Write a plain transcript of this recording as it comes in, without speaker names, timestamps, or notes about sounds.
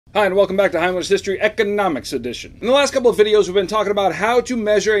Hi, and welcome back to Heimler's History Economics Edition. In the last couple of videos, we've been talking about how to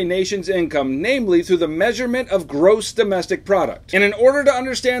measure a nation's income, namely through the measurement of gross domestic product. And in order to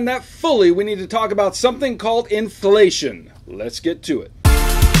understand that fully, we need to talk about something called inflation. Let's get to it.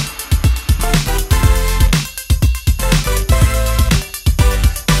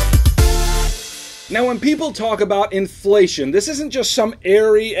 Now, when people talk about inflation, this isn't just some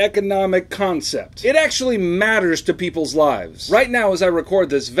airy economic concept. It actually matters to people's lives. Right now, as I record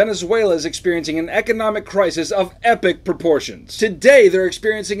this, Venezuela is experiencing an economic crisis of epic proportions. Today, they're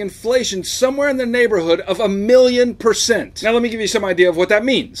experiencing inflation somewhere in the neighborhood of 1,000,000%. Now, let me give you some idea of what that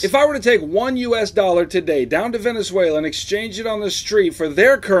means. If I were to take $1 today down to Venezuela and exchange it on the street for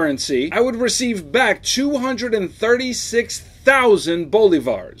their currency, I would receive back 236,000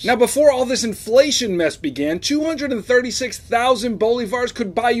 bolivars. Now, before all this inflation mess began, 236,000 bolivars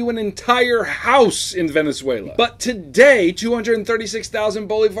could buy you an entire house in Venezuela. But today, 236,000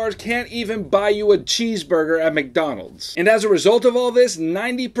 bolivars can't even buy you a cheeseburger at McDonald's. And as a result of all this,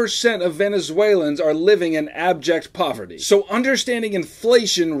 90% of Venezuelans are living in abject poverty. So understanding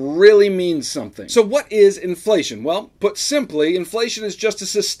inflation really means something. So what is inflation? Well, put simply, inflation is just a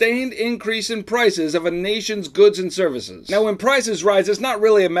sustained increase in prices of a nation's goods and services. Now, when prices rise, it's not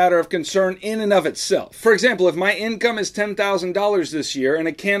really a matter of concern in and of itself. For example, if my income is $10,000 this year and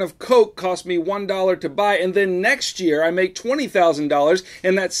a can of Coke cost me $1 to buy, and then next year I make $20,000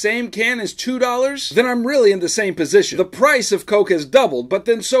 and that same can is $2, then I'm really in the same position. The price of Coke has doubled, but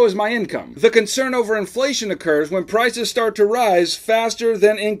then so has my income. The concern over inflation occurs when prices start to rise faster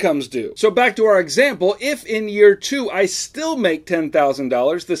than incomes do. So back to our example, if in year 2 I still make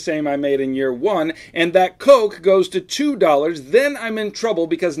 $10,000, the same I made in year 1, and that Coke goes to $2, then I'm in trouble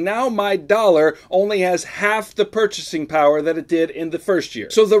because now my dollar only has half the purchasing power that it did in the first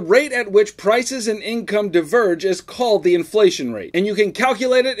year. So the rate at which prices and income diverge is called the inflation rate. And you can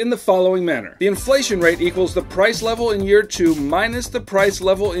calculate it in the following manner. The inflation rate equals the price level in year 2 minus the price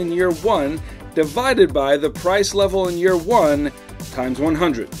level in year 1 divided by the price level in year 1 times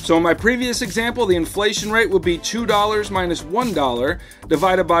 100. So in my previous example, the inflation rate would be $2 minus $1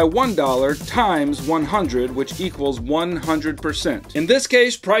 divided by $1 times 100, which equals 100%. In this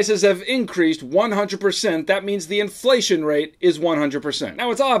case, prices have increased 100%. That means the inflation rate is 100%. Now,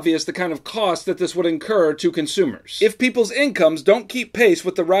 it's obvious the kind of cost that this would incur to consumers. If people's incomes don't keep pace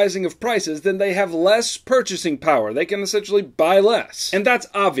with the rising of prices, then they have less purchasing power. They can essentially buy less. And that's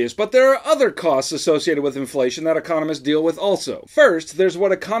obvious, but there are other costs associated with inflation that economists deal with also. First, there's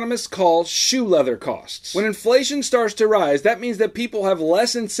what economists call shoe leather costs. When inflation starts to rise, that means that people have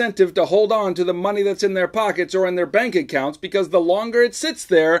less incentive to hold on to the money that's in their pockets or in their bank accounts because the longer it sits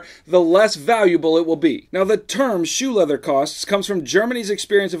there, the less valuable it will be. Now, the term shoe leather costs comes from Germany's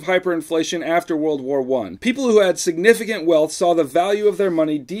experience of hyperinflation after World War I. People who had significant wealth saw the value of their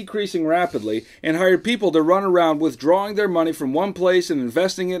money decreasing rapidly and hired people to run around withdrawing their money from one place and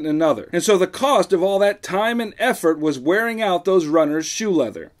investing it in another. And so the cost of all that time and effort was wearing out those runners' shoe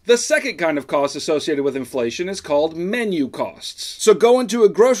leather. The second kind of cost associated with inflation is called menu costs. So go into a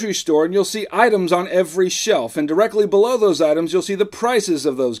grocery store and you'll see items on every shelf, and directly below those items you'll see the prices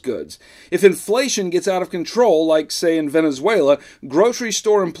of those goods. If inflation gets out of control, like say in Venezuela, grocery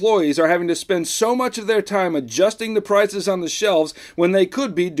store employees are having to spend so much of their time adjusting the prices on the shelves when they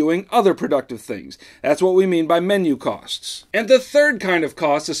could be doing other productive things. That's what we mean by menu costs. And the third kind of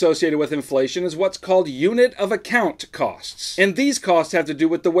cost associated with inflation is what's called unit of account costs. And these costs have to do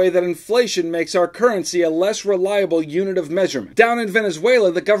with the way that inflation makes our currency a less reliable unit of measurement. Down in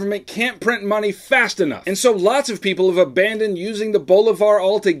Venezuela, the government can't print money fast enough. And so lots of people have abandoned using the bolivar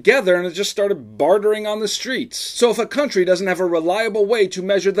altogether and have just started bartering on the streets. So if a country doesn't have a reliable way to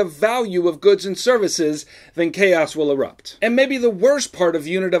measure the value of goods and services, then chaos will erupt. And maybe the worst part of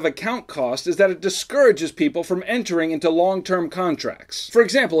unit of account cost is that it discourages people from entering into long-term contracts. For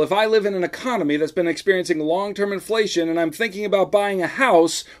example, if I live in an economy that's been experiencing long-term inflation and I'm thinking about buying a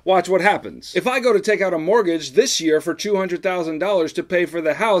house, watch what happens. If I go to take out a mortgage this year for $200,000 to pay for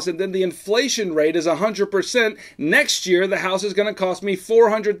the house, and then the inflation rate is 100%, next year the house is going to cost me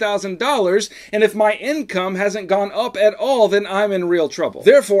 $400,000, and if my income hasn't gone up at all, then I'm in real trouble.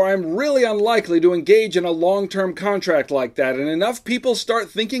 Therefore, I'm really unlikely to engage in a long-term contract like that, and enough people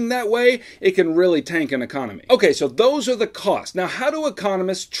start thinking that way, it can really tank an economy. Okay, so those are the costs. Now, how do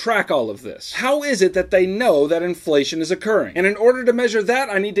economists track all of this? How is it that they know that inflation is occurring? And in order to measure that,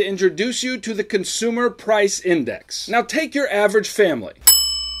 I need to introduce you to the Consumer Price Index. Now, take your average family.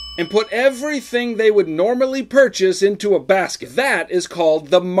 and put everything they would normally purchase into a basket. That is called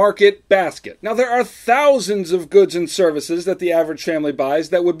the market basket. Now, there are thousands of goods and services that the average family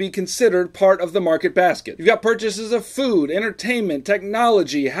buys that would be considered part of the market basket. You've got purchases of food, entertainment,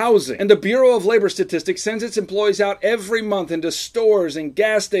 technology, housing, and the Bureau of Labor Statistics sends its employees out every month into stores and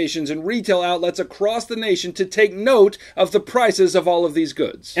gas stations and retail outlets across the nation to take note of the prices of all of these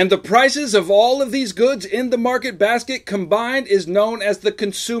goods. And the prices of all of these goods in the market basket combined is known as the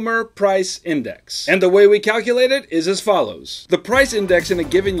Consumer Price Index. And the way we calculate it is as follows. The price index in a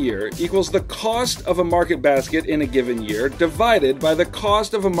given year equals the cost of a market basket in a given year divided by the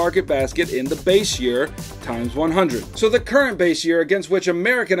cost of a market basket in the base year times 100. So the current base year against which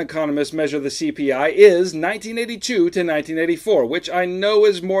American economists measure the CPI is 1982 to 1984, which I know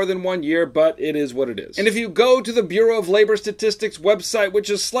is more than 1 year, but it is what it is. And if you go to the Bureau of Labor Statistics website, which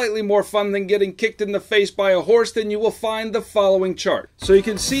is slightly more fun than getting kicked in the face by a horse, then you will find the following chart. So you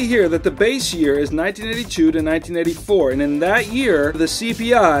can see here that the base year is 1982 to 1984, and in that year, the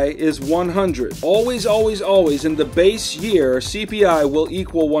CPI is 100. Always, always, always, in the base year, CPI will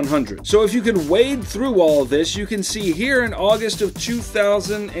equal 100. So if you can wade through all of this, you can see here in August of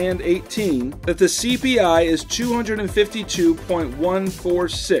 2018 that the CPI is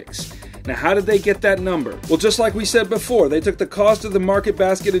 252.146. Now, how did they get that number? Well, just like we said before, they took the cost of the market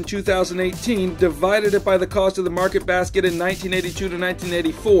basket in 2018, divided it by the cost of the market basket in 1982 to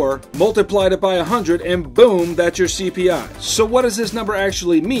 1984, multiplied it by 100, and boom, that's your CPI. So what does this number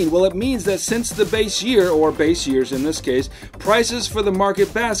actually mean? Well, it means that since the base year, or base years in this case, prices for the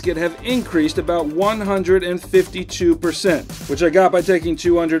market basket have increased about 152%, which I got by taking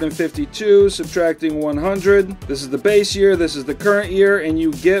 252, subtracting 100. This is the base year, this is the current year, and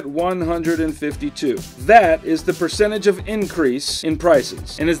you get 152. That is the percentage of increase in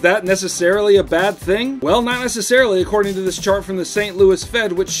prices. And is that necessarily a bad thing? Well, not necessarily, according to this chart from the St. Louis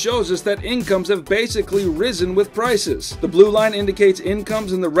Fed, which shows us that incomes have basically risen with prices. The blue line indicates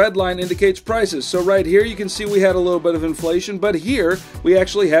incomes and the red line indicates prices. So right here you can see we had a little bit of inflation, but here we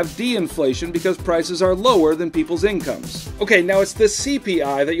actually have de-inflation because prices are lower than people's incomes. Okay, now it's the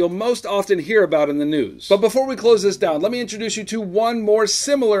CPI that you'll most often hear about in the news. But before we close this down, let me introduce you to one more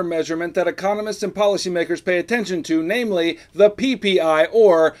similar measurement that economists and policymakers pay attention to, namely the PPI,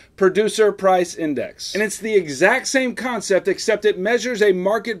 or Producer Price Index. And it's the exact same concept, except it measures a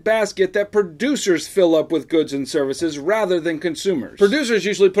market basket that producers fill up with goods and services rather than consumers. Producers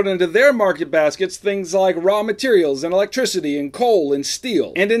usually put into their market baskets things like raw materials and electricity and coal and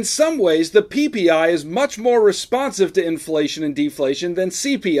steel. And in some ways, the PPI is much more responsive to inflation and deflation than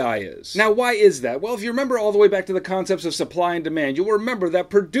CPI is. Now, why is that? Well, if you remember all the way back to the concepts of supply and demand, you'll remember that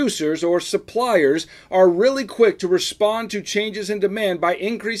producers or suppliers are really quick to respond to changes in demand by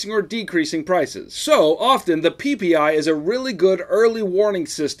increasing or decreasing prices. So often the PPI is a really good early warning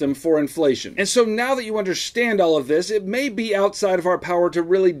system for inflation. And so now that you understand all of this, it may be outside of our power to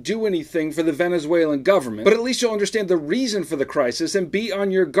really do anything for the Venezuelan government, but at least you'll understand the reason for the crisis and be on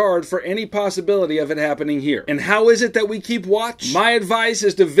your guard for any possibility of it happening here. And how is it that we keep watch? My advice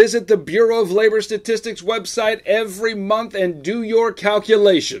is to visit the Bureau of Labor Statistics website every month and do your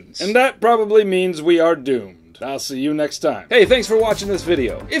calculations. And that probably means we are doomed. I'll see you next time. Hey, thanks for watching this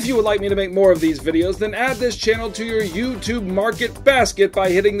video. If you would like me to make more of these videos, then add this channel to your YouTube market basket by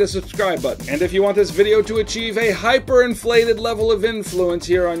hitting the subscribe button. And if you want this video to achieve a hyper-inflated level of influence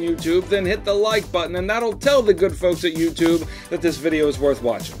here on YouTube, then hit the like button, and that'll tell the good folks at YouTube that this video is worth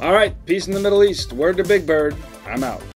watching. All right, peace in the Middle East. Word to Big Bird. I'm out.